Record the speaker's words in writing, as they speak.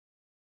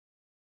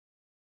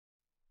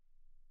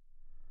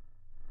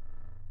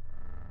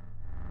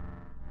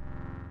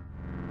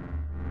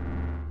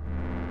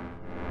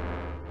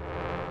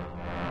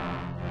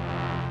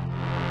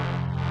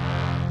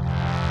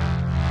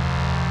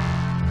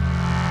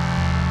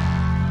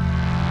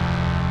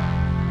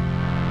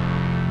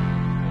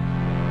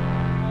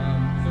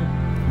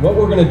what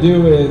we're going to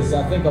do is,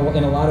 I think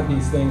in a lot of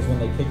these things, when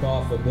they kick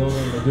off a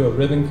building, they do a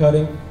ribbon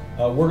cutting.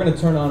 We're going to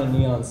turn on a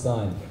neon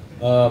sign.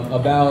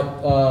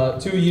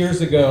 About 2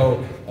 years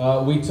ago,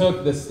 we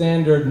took the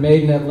standard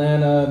made in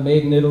Atlanta,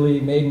 made in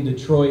Italy, made in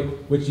Detroit,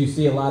 which you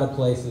see a lot of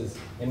places,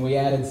 and we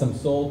added some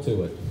soul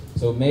to it.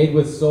 So made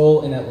with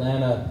soul in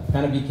Atlanta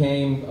kind of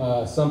became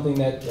something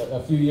that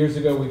a few years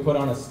ago we put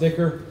on a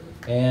sticker,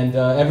 and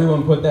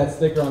everyone put that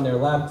sticker on their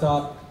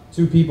laptop.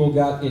 2 people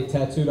got it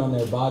tattooed on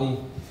their body.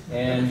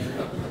 And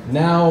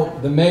now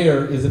the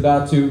mayor is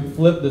about to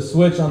flip the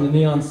switch on the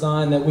neon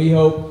sign that we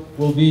hope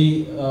will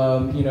be,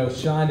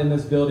 shined in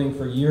this building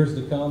for years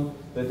to come.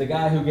 But the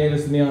guy who gave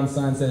us the neon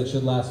sign said it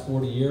should last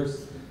 40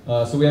 years.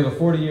 So we have a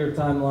 40-year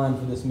timeline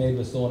for this Made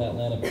with Soul in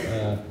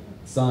Atlanta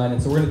sign. And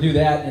so we're going to do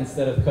that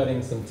instead of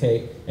cutting some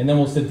tape. And then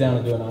we'll sit down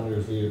and do an honor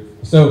review.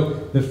 So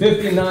the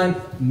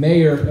 59th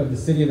mayor of the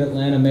city of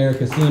Atlanta, Mayor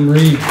Kasim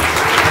Reed.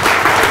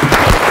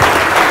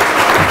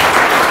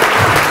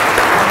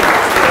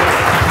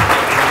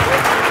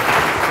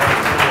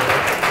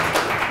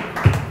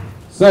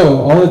 So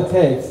all it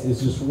takes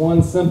is just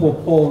one simple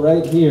pull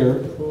right here,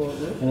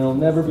 and it'll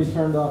never be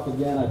turned off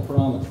again, I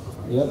promise.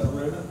 Yep.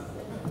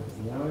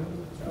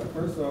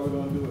 First of all, we're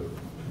going to do it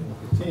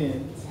for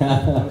 10.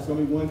 It's going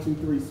to be 1, 2,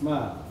 3,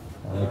 smile.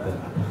 I like that.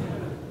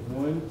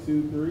 1,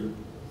 2, 3.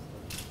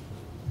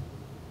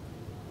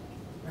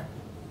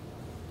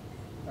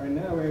 All right,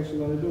 now we're actually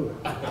going to do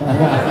it.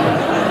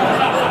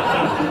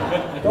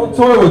 Don't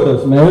toy with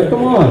us, man.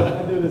 Come on.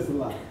 I do this a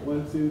lot.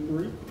 1, 2,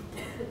 3.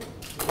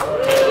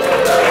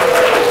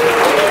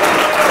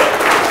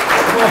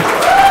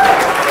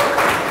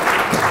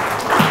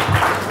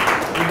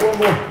 One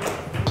more.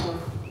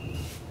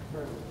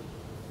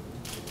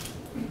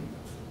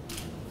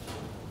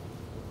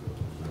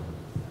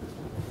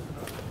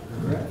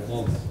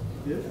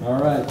 Thanks. All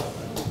right.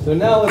 So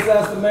now let's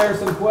ask the mayor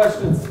some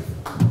questions.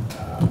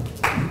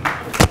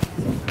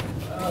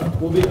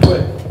 We'll be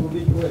quick. We'll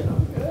be quick.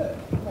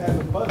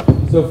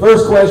 So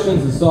first question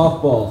is the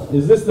softball.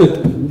 Is this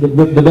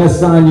the best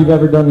sign you've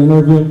ever done an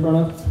interview in front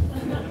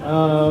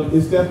of?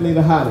 It's definitely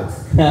the hottest.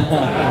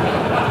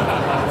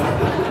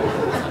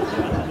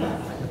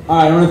 All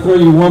right, I'm going to throw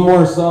you one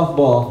more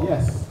softball.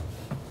 Yes.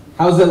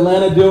 How's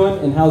Atlanta doing,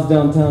 and how's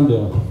downtown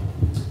doing?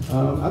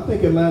 I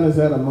think Atlanta's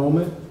at a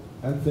moment.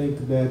 I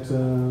think that,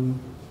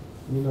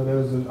 there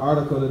was an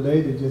article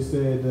today that just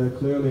said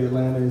clearly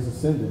Atlanta is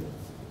ascendant.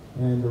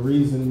 And the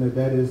reason that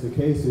that is the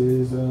case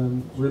is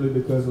really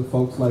because of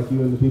folks like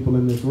you and the people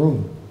in this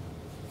room.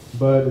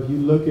 But if you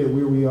look at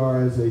where we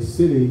are as a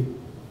city,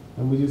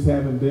 and we just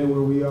haven't been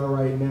where we are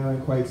right now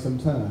in quite some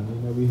time.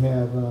 We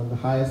have the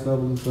highest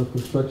levels of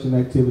construction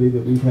activity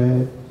that we've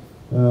had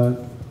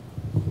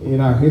in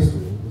our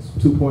history. It's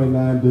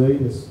 $2.9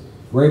 billion. It's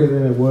greater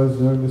than it was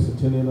during the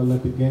Centennial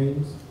Olympic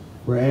Games.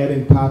 We're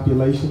adding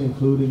population,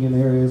 including in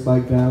areas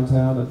like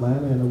downtown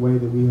Atlanta, in a way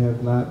that we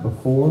have not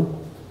before.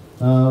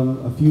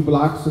 A few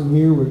blocks from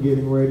here, we're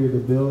getting ready to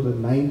build a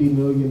 $90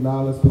 million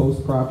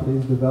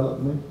post-properties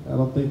development. I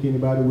don't think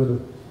anybody would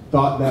have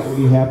thought that would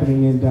be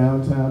happening in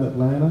downtown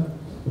Atlanta.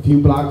 A few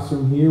blocks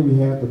from here, we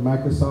have the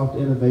Microsoft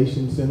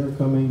Innovation Center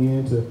coming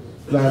into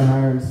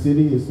Flatiron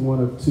City. It's one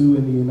of 2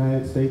 in the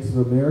United States of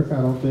America.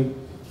 I don't think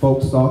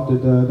folks thought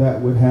that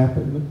that would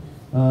happen.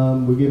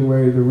 We're getting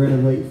ready to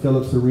renovate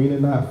Phillips Arena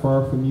not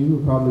far from you.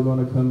 We're probably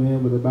going to come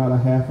in with about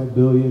 $500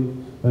 million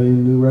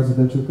in new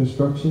residential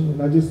construction.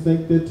 And I just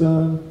think that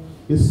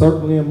it's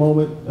certainly a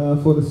moment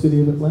for the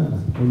city of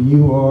Atlanta. And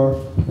you are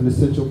an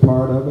essential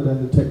part of it,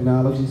 and the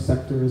technology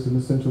sector is an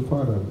essential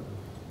part of it,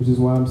 which is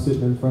why I'm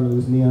sitting in front of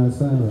this neon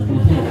sign right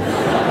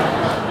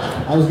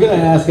now. I was going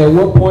to ask, at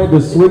what point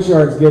does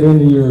Switchyards get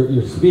into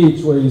your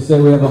speech where you say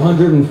we have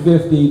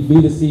 150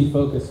 B2C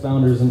focused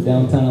founders in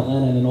downtown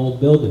Atlanta in an old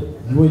building?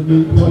 You want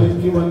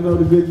to know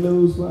the good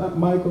news,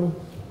 Michael?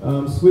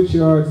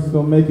 Switchyards is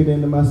going to make it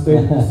into my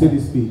State of the City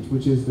speech,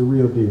 which is the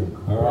real deal.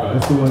 All right.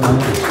 That's the one I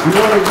need.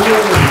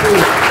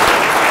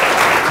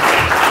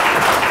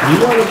 You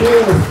want to be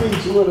in the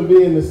speech, you want to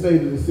be in the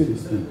State of the City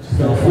speech.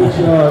 So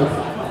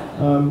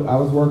Switchyards, I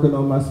was working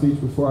on my speech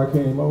before I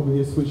came over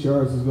here.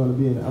 Switchyards is going to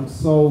be in it. I'm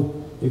so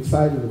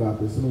excited about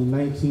this.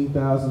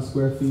 19,000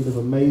 square feet of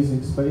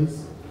amazing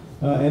space.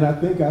 And I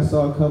think I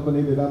saw a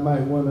company that I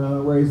might want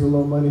to raise a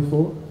little money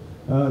for.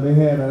 They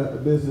had a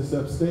business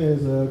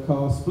upstairs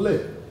called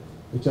Split,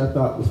 which I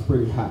thought was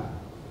pretty hot.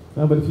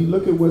 But if you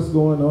look at what's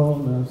going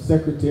on,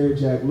 Secretary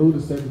Jack Lew,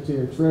 the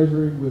Secretary of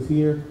Treasury, was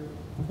here,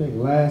 I think,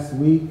 last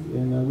week,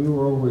 and we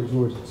were over at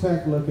Georgia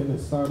Tech looking at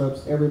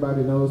startups.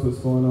 Everybody knows what's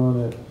going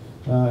on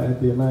at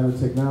the Atlanta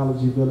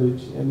Technology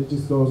Village, and it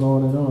just goes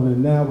on.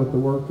 And now with the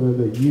work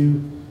that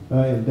you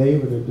and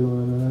David are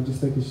doing, I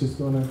just think it's just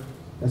going to,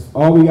 that's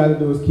all we got to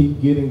do is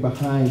keep getting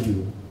behind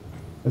you.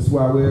 That's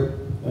why we're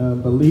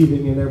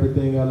believing in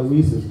everything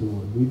Eloise is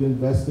doing. We've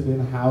invested in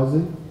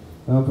housing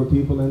for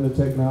people in the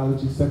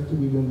technology sector.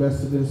 We've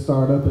invested in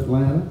Startup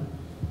Atlanta.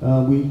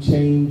 We've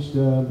changed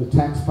the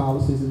tax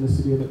policies in the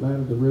city of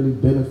Atlanta to really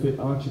benefit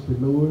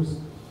entrepreneurs.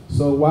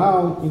 So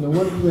while,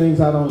 one of the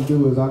things I don't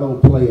do is I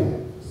don't play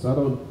acts. So I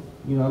don't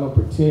You know, I don't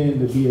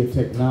pretend to be a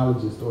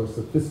technologist or a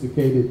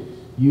sophisticated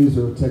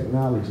user of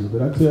technology.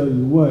 But I tell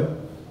you what,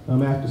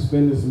 after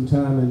spending some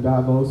time in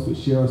Davos with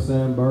Sheryl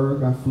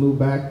Sandberg, I flew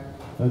back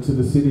to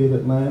the city of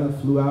Atlanta,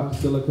 flew out to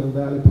Silicon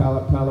Valley,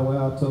 Palo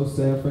Alto,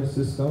 San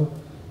Francisco,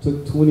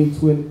 took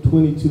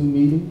 22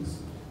 meetings.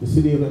 The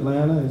city of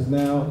Atlanta is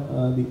now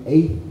the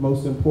 8th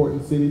most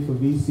important city for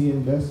VC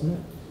investment.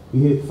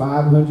 We hit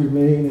 $500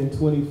 million in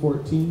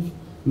 2014.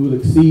 We will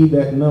exceed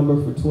that number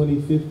for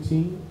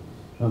 2015.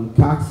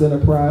 Cox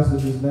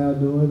Enterprises is now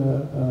doing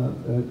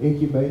an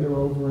incubator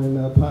over in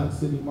Ponce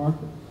City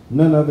Market.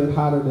 None of it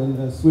hotter than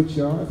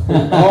Switchyards.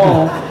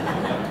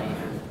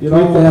 It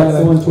all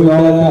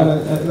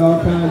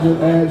kinds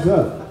of adds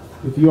up.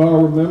 If you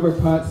all remember,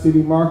 Ponce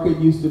City Market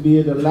used to be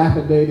a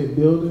dilapidated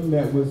building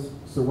that was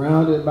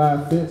surrounded by a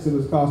fence. It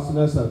was costing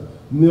us $1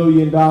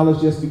 million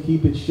just to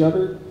keep it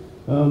shuttered.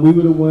 We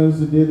were the ones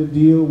that did a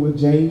deal with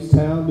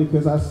Jamestown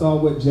because I saw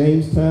what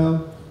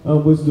Jamestown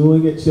was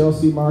doing at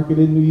Chelsea Market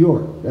in New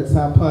York. That's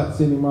how Ponce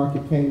City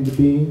Market came to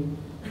be,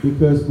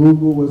 because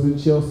Google was in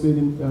Chelsea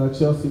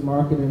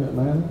Market in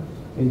Atlanta,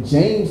 and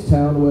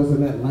Jamestown was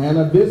an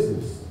Atlanta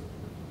business.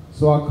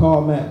 So I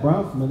called Matt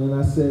Bronfman and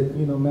I said,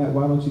 you know, Matt,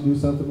 why don't you do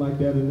something like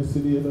that in the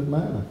city of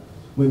Atlanta?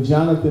 When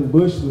Jonathan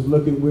Bush was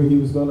looking where he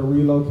was going to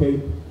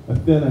relocate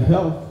Atlanta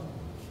Health,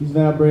 he's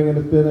now bringing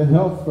Atlanta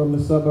Health from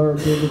the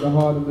suburbs into the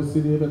heart of the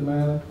city of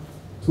Atlanta.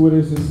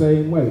 Twitter's the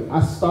same way.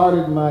 I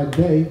started my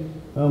day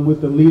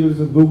with the leaders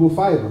of Google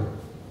Fiber.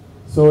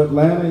 So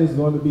Atlanta is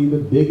going to be the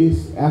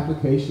biggest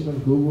application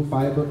of Google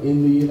Fiber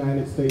in the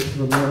United States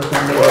of America.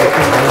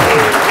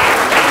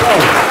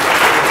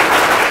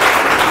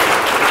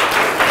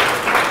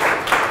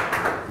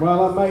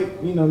 While I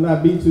might,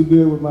 not be too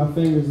good with my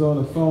fingers on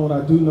the phone,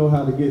 I do know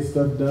how to get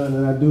stuff done,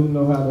 and I do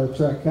know how to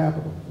attract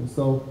capital. And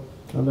so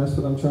that's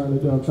what I'm trying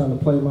to do. I'm trying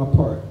to play my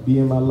part, be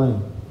in my lane.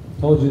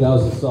 Told you that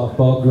was a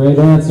softball. Great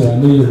answer. I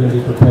knew you were going to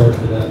be prepared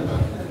for that.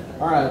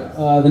 All right,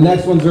 the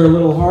next ones are a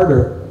little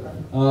harder.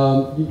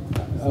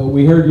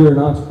 We heard you're an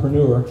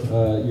entrepreneur.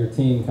 Your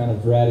team kind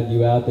of ratted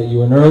you out that you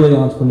were an early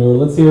entrepreneur.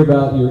 Let's hear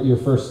about your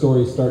first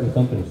story starting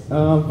companies.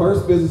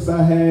 First business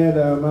I had,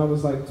 I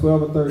was like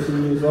 12 or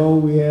 13 years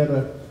old. We had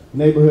a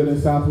neighborhood in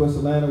Southwest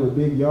Atlanta with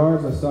big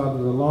yards. I started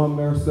a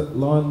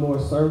lawnmower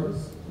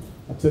service.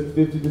 I took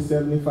 50 to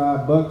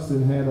 75 bucks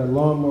and had a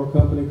lawnmower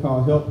company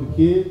called Help the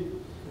Kid.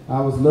 I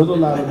was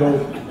little, I would go,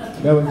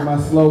 that was my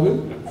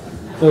slogan.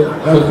 So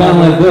kind of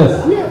like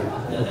this? Yeah.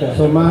 Okay.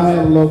 So I had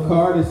a little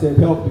card that said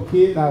Help the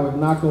Kid. I would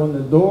knock on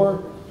the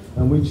door,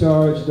 and we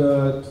charged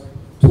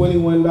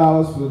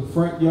 $21 for the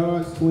front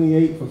yards,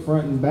 $28 for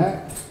front and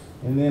back.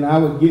 And then I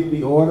would get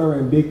the order,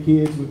 and big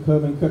kids would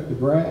come and cut the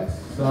grass.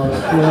 So I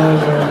was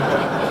 12 or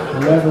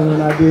 11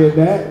 when I did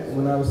that.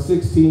 When I was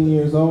 16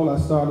 years old, I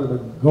started a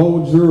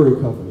gold jewelry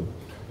company.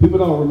 People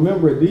don't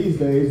remember it these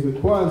days,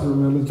 but Kwanzaa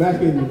remembers.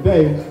 Back in the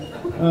day,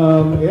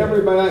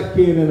 every black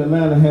kid in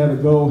Atlanta had a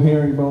gold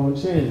herringbone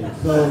chain.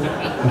 So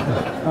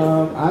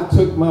I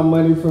took my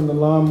money from the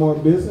lawnmower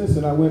business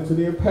and I went to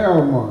the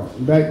apparel mart.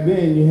 Back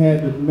then, you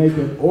had to make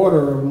an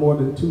order of more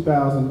than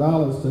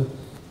 $2,000 to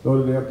go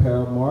to the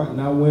apparel mart.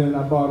 And I went and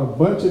I bought a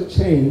bunch of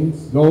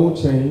chains,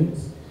 gold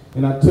chains,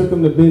 and I took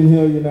them to Ben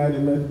Hill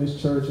United Methodist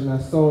Church and I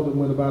sold them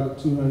with about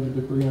a 200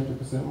 to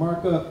 300%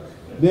 markup.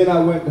 Then I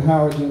went to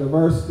Howard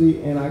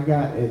University, and I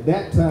got, at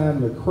that time,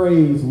 the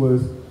craze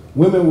was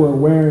women were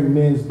wearing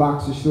men's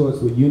boxer shorts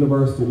with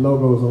university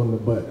logos on the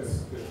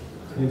butts.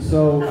 And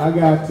so I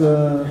got,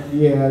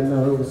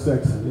 it was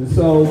sexy. And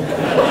so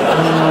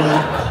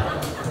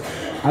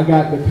I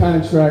got the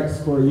contracts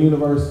for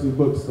university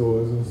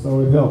bookstores, and so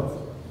it helped.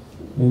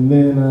 And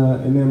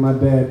then my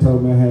dad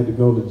told me I had to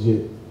go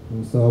legit,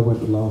 and so I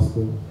went to law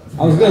school.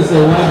 I was going to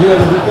say, why did you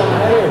have to become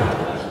mayor?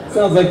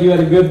 Sounds like you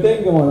had a good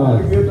thing going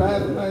on. I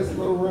had a nice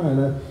little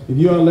run. If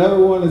you don't ever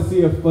want to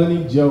see a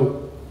funny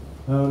joke,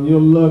 you'll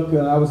look.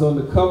 I was on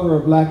the cover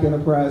of Black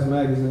Enterprise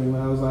magazine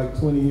when I was like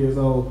 20 years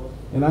old,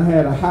 and I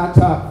had a high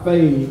top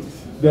fade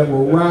that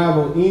will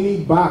rival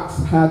any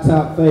box high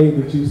top fade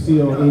that you see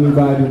on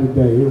anybody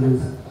today.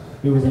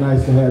 It was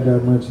nice to have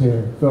that much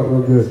hair. Felt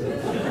real good.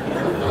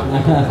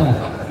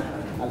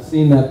 I've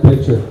seen that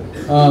picture.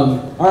 All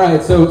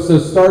right, so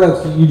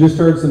startups, you just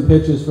heard some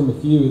pitches from a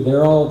few.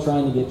 They're all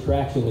trying to get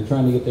traction. They're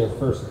trying to get their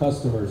first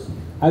customers.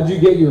 How'd you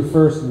get your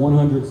first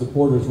 100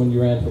 supporters when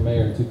you ran for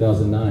mayor in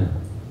 2009?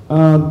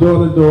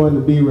 Door to door, and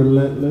to be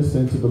relentless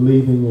and to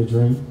believe in your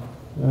dream.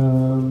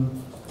 I'm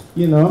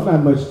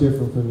not much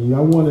different from you.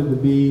 I wanted to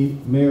be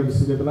mayor of the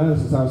city of Atlanta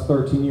since I was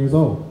 13 years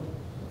old.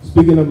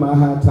 Speaking of my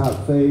high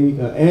top fade,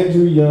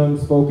 Andrew Young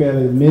spoke at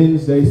a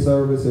Men's Day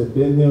service at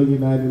Ben Hill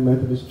United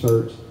Methodist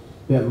Church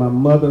that my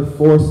mother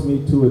forced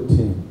me to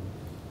attend.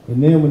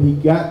 And then when he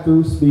got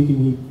through speaking,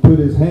 he put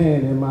his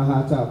hand in my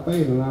high top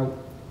fade, and I was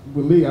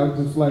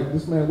just like,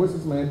 what's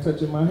this man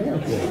touching my hair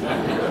for?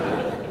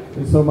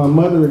 And so my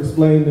mother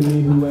explained to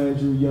me who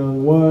Andrew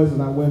Young was,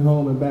 and I went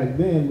home, and back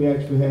then we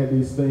actually had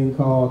these things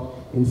called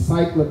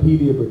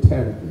Encyclopedia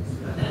Britannicas.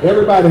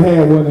 Everybody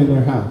had one in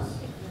their house.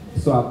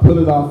 So I pull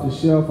it off the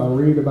shelf, I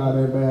read about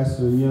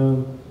Ambassador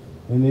Young,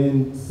 And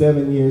then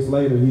 7 years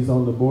later, he's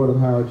on the board of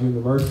Howard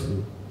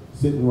University,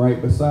 sitting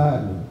right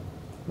beside me.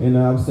 And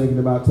I was thinking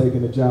about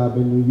taking a job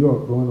in New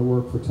York, going to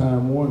work for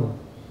Time Warner.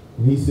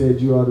 And he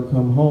said, you ought to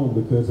come home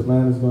because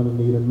Atlanta's going to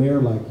need a mayor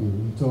like you.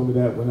 He told me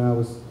that when I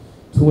was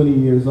 20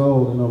 years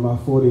old, and on my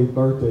 40th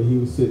birthday, he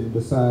was sitting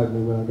beside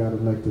me when I got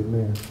elected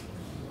mayor.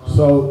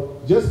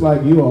 So just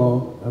like you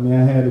all, I mean,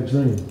 I had a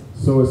dream.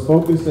 So as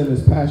focused and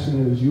as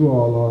passionate as you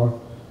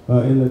all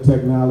are in the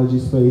technology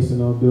space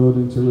and on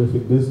building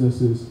terrific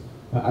businesses,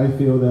 I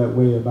feel that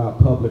way about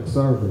public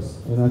service.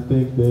 And I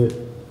think that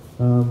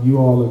you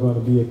all are going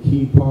to be a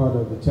key part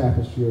of the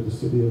tapestry of the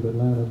city of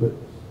Atlanta.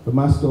 But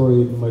my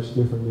story isn't much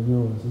different than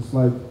yours.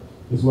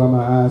 It's why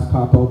my eyes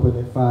pop open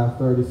at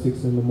 5:30,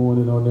 6 in the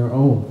morning on their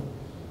own.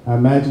 I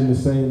imagine the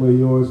same way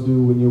yours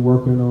do when you're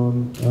working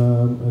on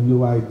a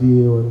new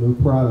idea or a new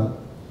product,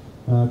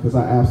 because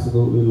I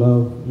absolutely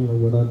love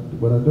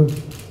what I do.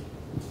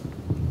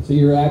 So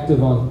you're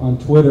active on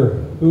Twitter.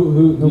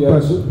 Who's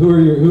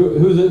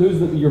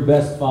your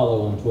best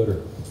follow on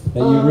Twitter that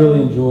you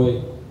really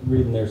enjoy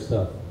reading their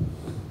stuff?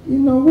 You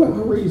know what?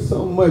 I read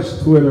so much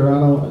Twitter. I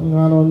don't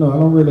know. I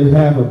don't really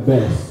have a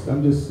best.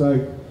 I'm just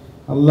like,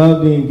 I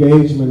love the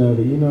engagement of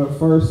it. You know, at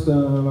first I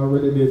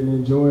really didn't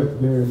enjoy it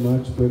very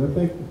much, but I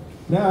think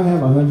now I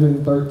have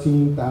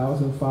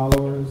 113,000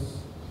 followers.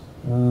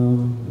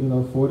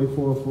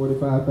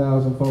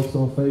 45,000 folks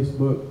on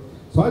Facebook.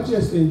 So I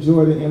just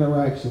enjoy the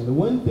interaction. The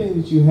one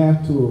thing that you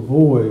have to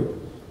avoid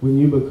when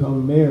you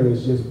become mayor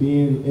is just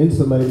being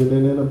insulated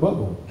and in a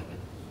bubble.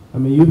 I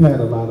mean, you've had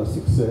a lot of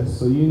success,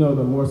 so you know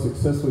the more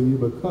successful you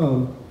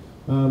become,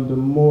 the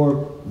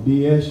more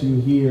BS you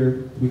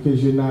hear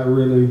because you're not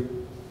really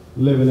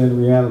living in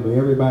reality.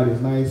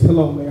 Everybody's nice.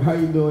 Hello, Mayor. How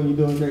you doing? You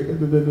doing great?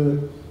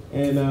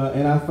 And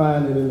I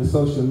find that in the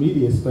social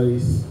media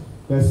space,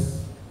 that's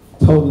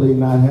totally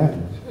not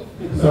happening.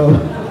 So,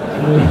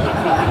 I mean,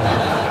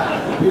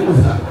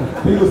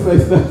 people say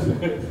stuff.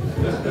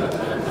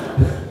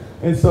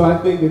 And so I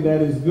think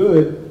that is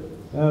good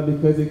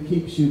because it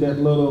keeps you that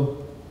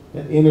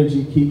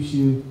energy keeps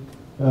you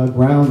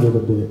grounded a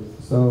bit.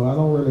 So I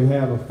don't really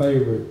have a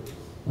favorite,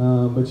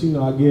 but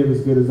I give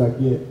as good as I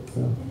get.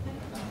 So.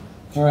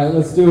 All right,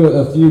 let's do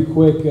a few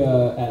quick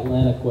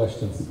Atlanta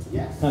questions.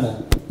 Yes. Kind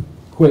of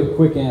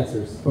quick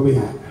answers. What we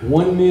have?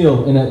 One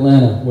meal in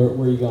Atlanta. Where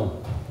are you going?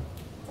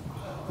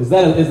 Is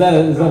that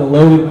a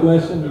loaded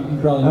question? You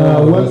probably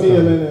know. One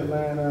meal in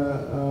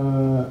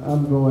Atlanta.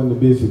 I'm going to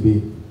Busy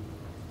Bee.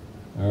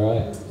 All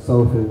right.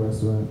 Soul food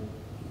restaurant.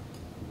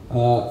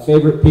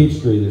 Favorite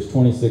peach tree? There's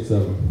 26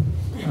 of them.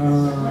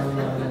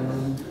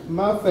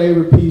 My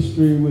favorite peach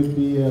tree would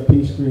be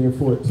Peach Tree in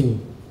 14,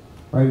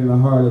 right in the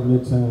heart of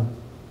Midtown.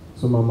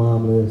 That's where my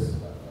mom lives.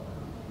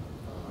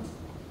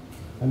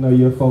 I know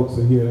your folks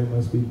are here. They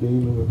must be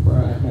beaming with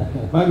pride.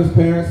 Michael's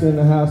parents are in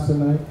the house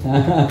tonight.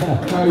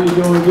 How are you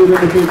doing? Give them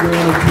a big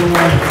round of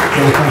applause.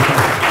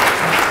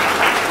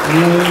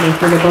 Elaine and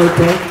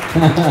Filiberto.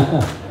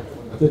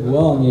 Did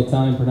well on the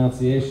Italian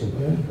pronunciation.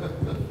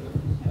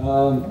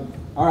 Yeah.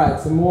 All right,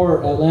 some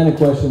more Atlanta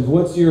questions.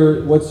 What's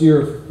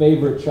your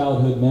favorite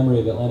childhood memory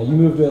of Atlanta? You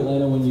moved to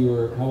Atlanta when you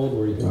were, how old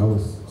were you? I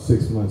was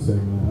 6 months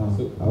old.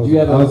 I was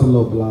a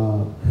little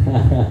blob.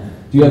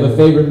 Do you have a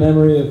favorite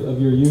memory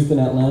of your youth in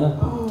Atlanta?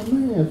 Oh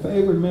man,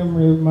 favorite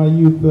memory of my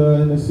youth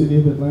in the city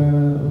of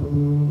Atlanta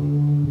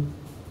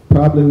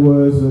probably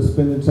was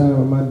spending time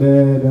with my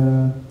dad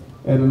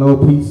at an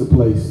old pizza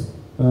place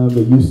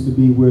that used to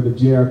be where the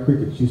JR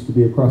Crickets used to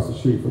be across the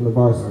street from the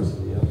varsity.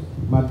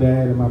 My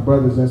dad and my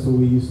brothers, that's where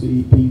we used to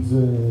eat pizza.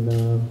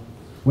 And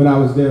when I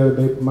was there,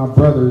 my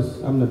brothers,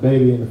 I'm the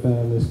baby in the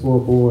family, there's 4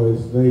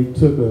 boys, they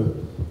took a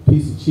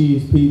piece of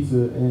cheese pizza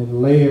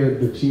and layered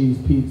the cheese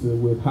pizza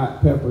with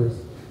hot peppers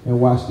and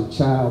watched a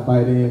child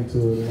bite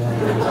into it.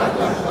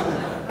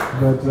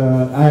 But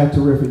I have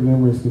terrific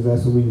memories because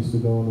that's where we used to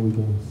go on the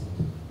weekends.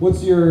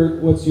 What's your,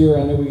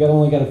 I know we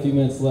only got a few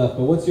minutes left,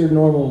 but what's your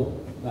normal,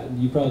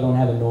 you probably don't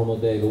have a normal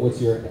day, but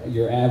what's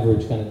your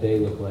average kind of day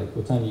look like?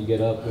 What time do you get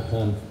up? What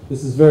time?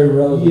 This is very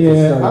relevant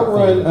to start.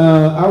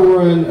 I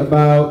run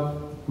about,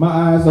 my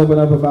eyes open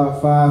up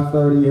about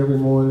 5:30 every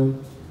morning.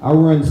 I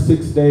run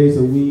 6 days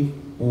a week,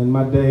 and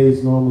my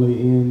days normally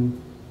end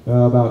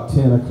about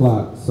 10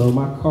 o'clock. So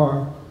my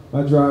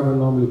driver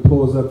normally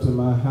pulls up to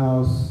my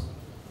house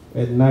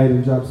at night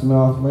and drops me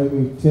off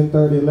maybe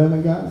 10:30,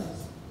 11 guys.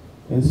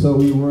 And so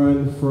we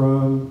run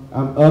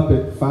I'm up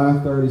at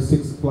 5:30,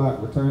 6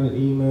 o'clock, returning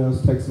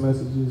emails, text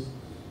messages,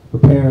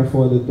 preparing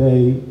for the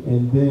day,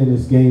 and then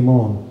it's game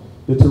on.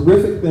 The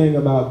terrific thing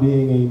about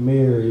being a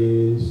mayor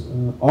is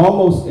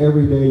almost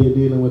every day you're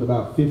dealing with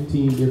about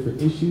 15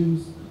 different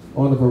issues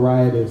on a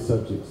variety of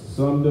subjects.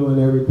 So I'm doing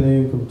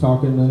everything from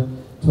talking to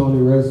Tony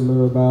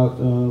Resler about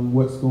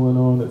what's going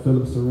on at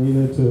Phillips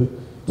Arena to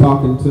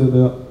talking to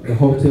the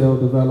hotel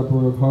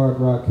developer of Hard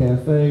Rock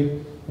Cafe,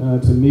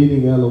 to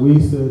meeting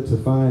Eloisa to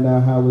find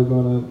out how we're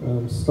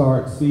going to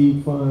start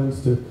seed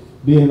funds, to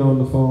being on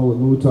the phone with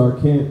Muhtar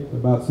Kent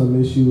about some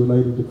issue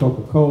related to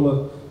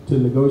Coca-Cola, to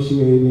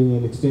negotiating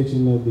an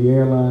extension of the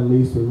airline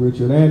lease with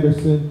Richard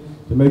Anderson,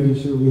 to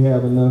making sure we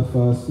have enough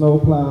snow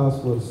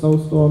plows for the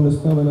snowstorm that's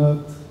coming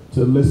up,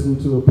 to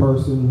listen to a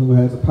person who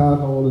has a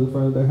pothole in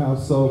front of their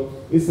house. So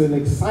it's an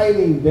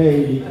exciting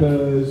day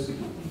because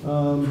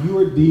you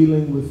are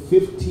dealing with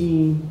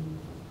 15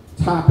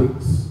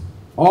 topics.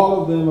 All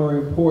of them are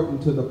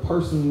important to the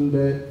person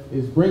that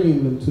is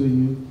bringing them to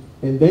you,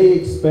 and they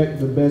expect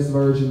the best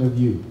version of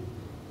you.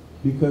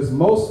 Because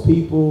most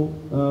people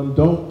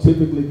don't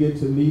typically get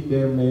to meet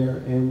their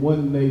mayor, and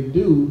when they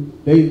do,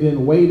 they've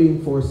been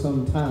waiting for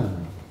some time.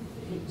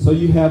 So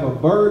you have a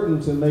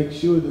burden to make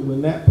sure that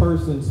when that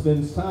person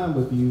spends time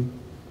with you,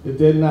 that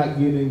they're not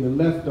getting the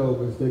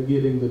leftovers, they're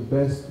getting the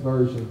best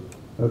version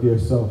of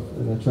yourself.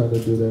 And I try to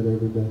do that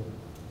every day.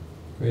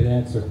 Great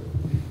answer.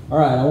 All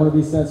right, I want to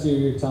be sensitive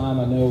to your time.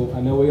 I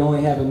know we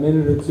only have a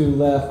minute or two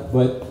left,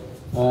 but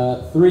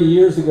 3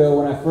 years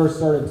ago when I first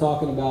started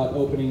talking about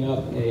opening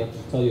up I'll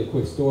tell you a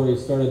quick story,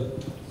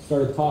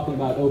 started talking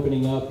about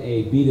opening up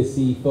a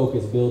B2C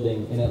focused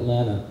building in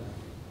Atlanta.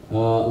 A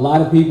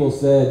lot of people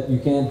said, you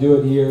can't do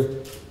it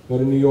here, go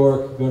to New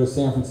York, go to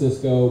San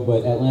Francisco,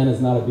 but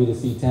Atlanta's not a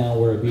B2C town,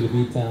 we're a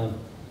B2B town.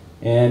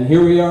 And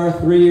here we are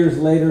 3 years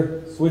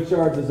later,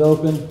 Switchyards is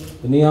open,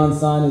 the neon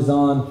sign is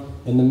on,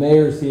 and the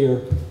mayor's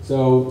here.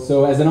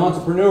 So as an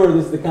entrepreneur,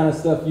 this is the kind of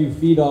stuff you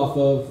feed off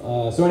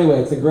of. So anyway,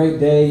 it's a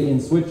great day in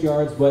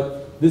Switchyards,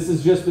 but this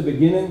is just the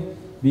beginning,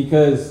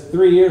 because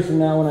 3 years from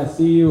now when I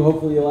see you,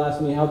 hopefully you'll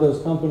ask me how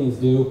those companies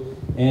do,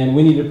 and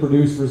we need to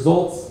produce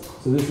results.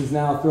 So this is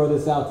now, throw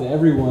this out to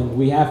everyone,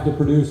 we have to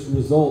produce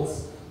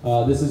results.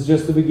 This is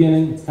just the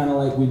beginning. It's kind of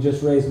like we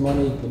just raised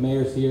money, the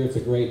mayor's here, it's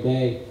a great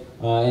day,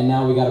 and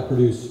now we got to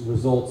produce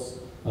results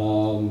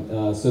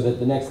so that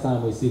the next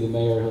time we see the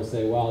mayor, he'll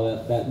say,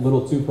 wow, that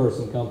little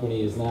two-person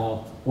company is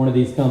now one of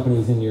these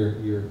companies in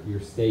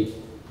your state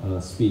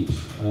speech.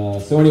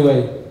 So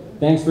anyway,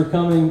 thanks for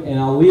coming, and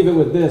I'll leave it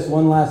with this,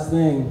 one last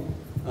thing.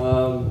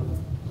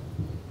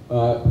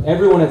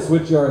 Everyone at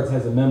Switchyards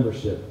has a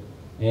membership.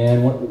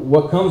 And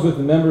what comes with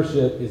the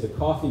membership is a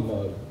coffee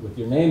mug with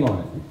your name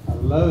on it. I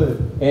love it.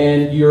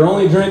 And you're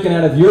only drinking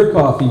out of your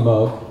coffee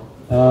mug.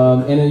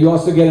 And then you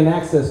also get an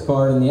access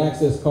card, and the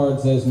access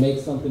card says, make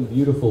something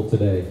beautiful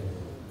today.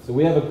 So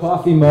we have a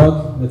coffee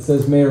mug that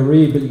says Mayor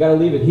Reed, but you got to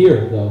leave it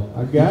here, though.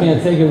 You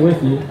can't take it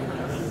with you.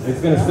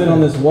 It's going to sit on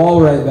this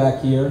wall right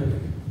back here.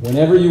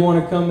 Whenever you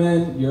want to come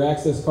in, your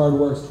access card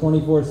works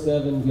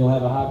 24/7. You'll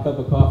have a hot cup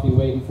of coffee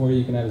waiting for you.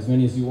 You can have as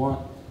many as you want.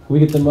 Can we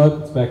get the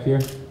mug? It's back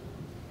here.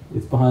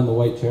 It's behind the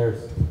white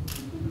chairs.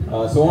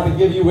 So I want to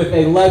give you with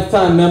a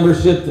lifetime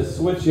membership to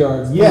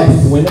Switchyards.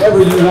 Yes. Whenever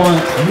you want.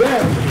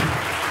 Yes.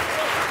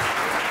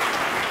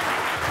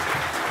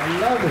 I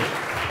love it.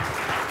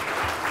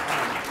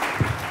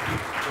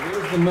 So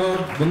here's the mug.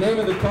 The name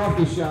of the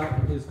coffee shop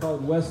is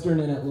called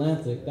Western and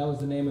Atlantic. That was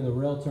the name of the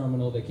rail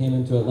terminal that came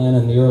into Atlanta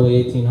in the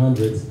early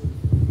 1800s.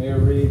 Mayor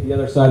Reed, the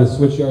other side is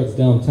Switchyards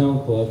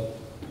Downtown Club.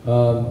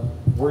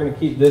 We're going to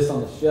keep this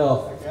on the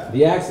shelf.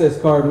 The access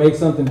card, make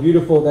something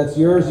beautiful. That's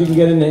yours. You can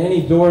get into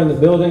any door in the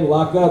building.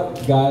 Lock up,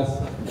 guys.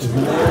 As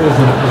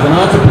an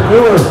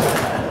entrepreneur,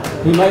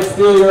 he might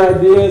steal your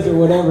ideas or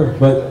whatever.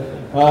 But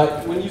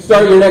when you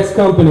start your next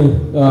company,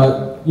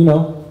 you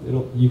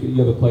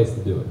have a place to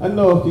do it. I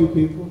know a few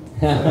people.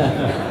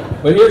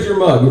 But here's your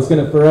mug. It's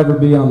going to forever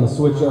be on the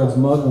Switchyards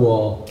mug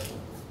wall.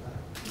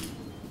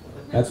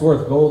 That's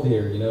worth gold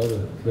here, you know.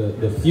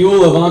 The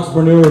fuel of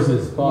entrepreneurs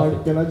is coffee.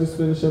 Mike, can I just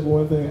finish up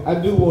one thing? I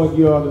do want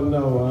you all to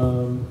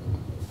know,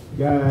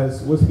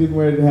 guys, what's getting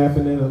ready to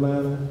happen in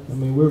Atlanta. I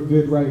mean, we're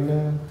good right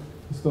now.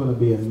 It's going to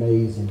be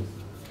amazing.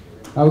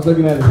 I was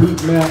looking at a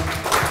heat map.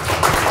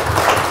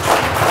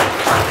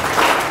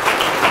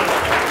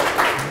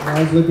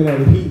 I was looking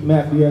at a heat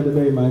map the other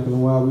day, Michael,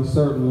 and while we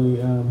certainly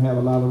have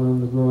a lot of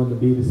room to grow in the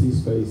B2C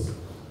space,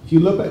 if you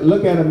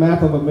look at a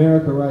map of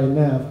America right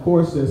now, of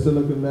course there's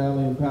Silicon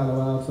Valley and Palo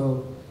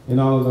Alto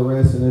and all of the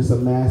rest, and it's a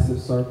massive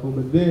circle.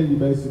 But then you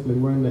basically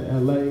run to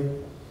LA,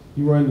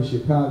 you run to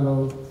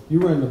Chicago, you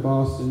run to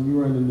Boston, you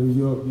run to New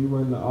York, you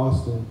run to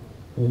Austin,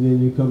 and then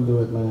you come to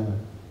Atlanta.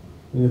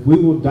 And if we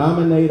will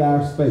dominate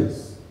our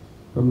space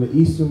from the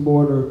eastern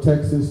border of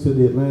Texas to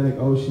the Atlantic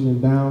Ocean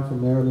and down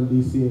from Maryland,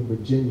 DC, and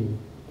Virginia,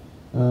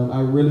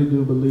 I really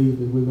do believe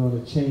that we're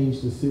going to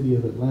change the city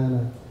of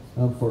Atlanta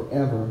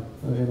forever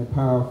in a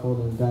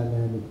powerful and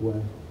dynamic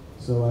way.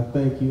 So I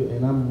thank you,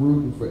 and I'm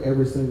rooting for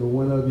every single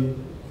one of you.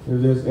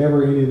 If there's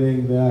ever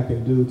anything that I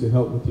can do to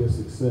help with your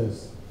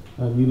success,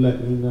 you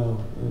let me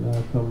know, and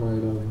I'll come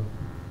right over.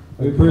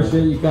 We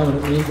appreciate you coming.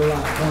 It means a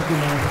lot. Thank you,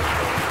 man.